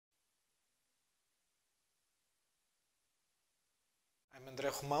André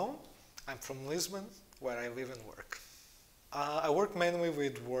Romão. I'm from Lisbon, where I live and work. I work mainly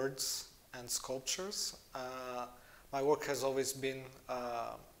with words and sculptures. My work has always been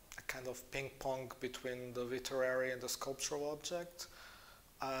a kind of ping-pong between the literary and the sculptural object.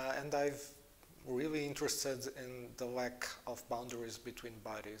 And I've really interested in the lack of boundaries between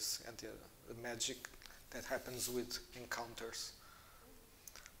bodies and the magic that happens with encounters.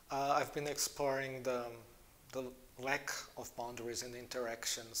 I've been exploring the lack of boundaries and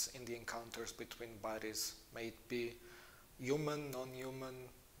interactions in the encounters between bodies, may it be human, non-human,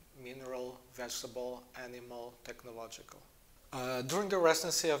 mineral, vegetable, animal, technological. During the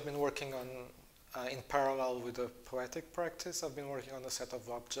residency, I've been working on, in parallel with the poetic practice, I've been working on a set of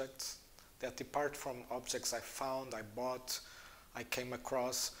objects that depart from objects I found, I bought, I came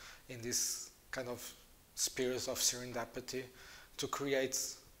across in this kind of spirit of serendipity to create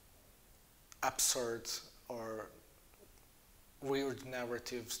absurd or weird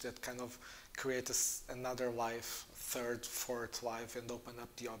narratives that kind of create another life, third, fourth life, and open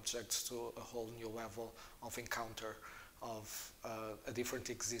up the objects to a whole new level of encounter, of a different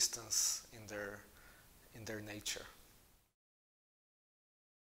existence in their nature.